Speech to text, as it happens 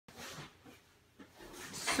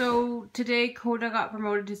So today Coda got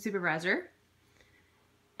promoted to supervisor,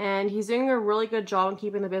 and he's doing a really good job in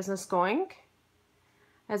keeping the business going.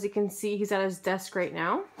 As you can see, he's at his desk right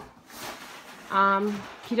now.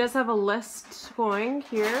 He does have a list going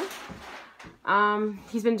here.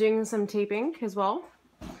 He's been doing some taping as well.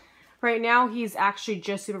 Right now he's actually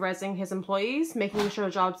just supervising his employees, making sure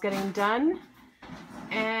the job's getting done.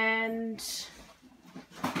 And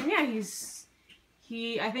yeah,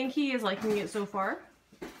 I think he is liking it so far.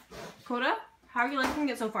 Coda, how are you liking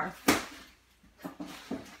it so far?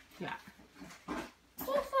 Yeah.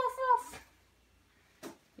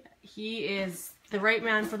 Yeah, he is the right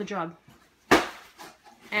man for the job.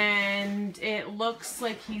 And it looks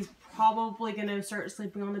like he's probably gonna start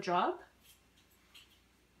sleeping on the job.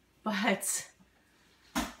 But,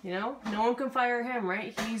 you know, no one can fire him,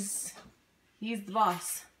 right? He's the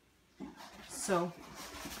boss. So,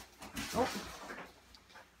 oh.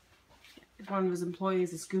 One of his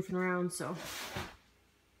employees is goofing around, so.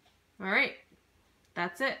 Alright.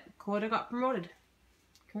 That's it. Coda got promoted.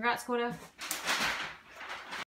 Congrats, Coda.